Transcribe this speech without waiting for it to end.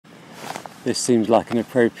This seems like an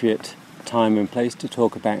appropriate time and place to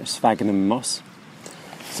talk about sphagnum moss.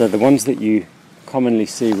 So the ones that you commonly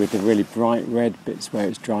see with the really bright red bits where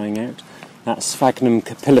it's drying out, that's Sphagnum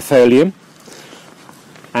Capillifolium.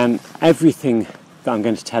 And everything that I'm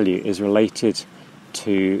going to tell you is related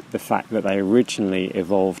to the fact that they originally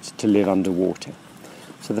evolved to live underwater.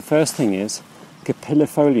 So the first thing is,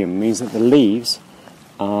 capillifolium means that the leaves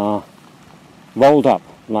are rolled up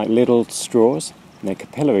like little straws, and they're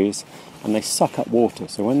capillaries, and they suck up water.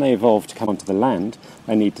 So when they evolve to come onto the land,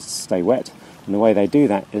 they need to stay wet, and the way they do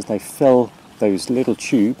that is they fill those little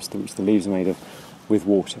tubes, which the leaves are made of, with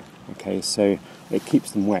water. Okay, so it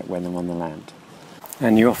keeps them wet when they're on the land.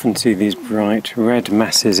 And you often see these bright red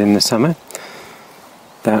masses in the summer.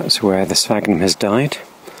 That's where the sphagnum has died.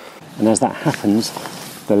 And as that happens,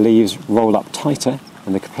 the leaves roll up tighter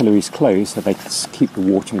and the capillaries close so they keep the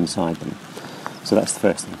water inside them. So that's the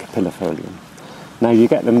first thing, capillifolium. Now you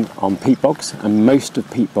get them on peat bogs, and most of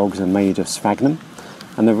peat bogs are made of sphagnum.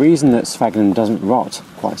 And the reason that sphagnum doesn't rot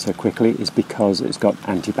quite so quickly is because it's got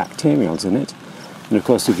antibacterials in it. And of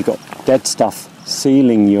course, if you've got dead stuff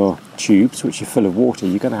sealing your tubes, which are full of water,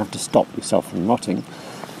 you're going to have to stop yourself from rotting.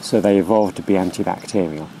 So they evolved to be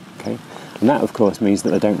antibacterial. Okay? And that, of course, means that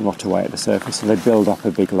they don't rot away at the surface, so they build up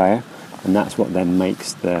a big layer, and that's what then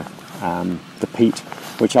makes the peat,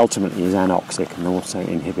 which ultimately is anoxic and also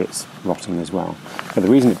inhibits rotting as well. But the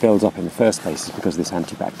reason it builds up in the first place is because of this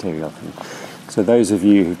antibacterial thing. So those of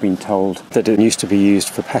you who've been told that it used to be used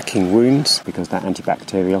for packing wounds because that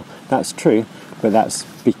antibacterial, that's true, but that's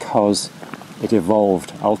because it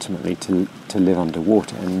evolved ultimately to live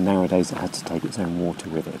underwater, and nowadays it had to take its own water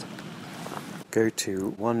with it. Go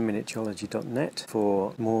to OneMinuteGeology.net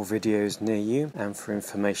for more videos near you and for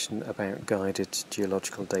information about guided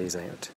geological days out.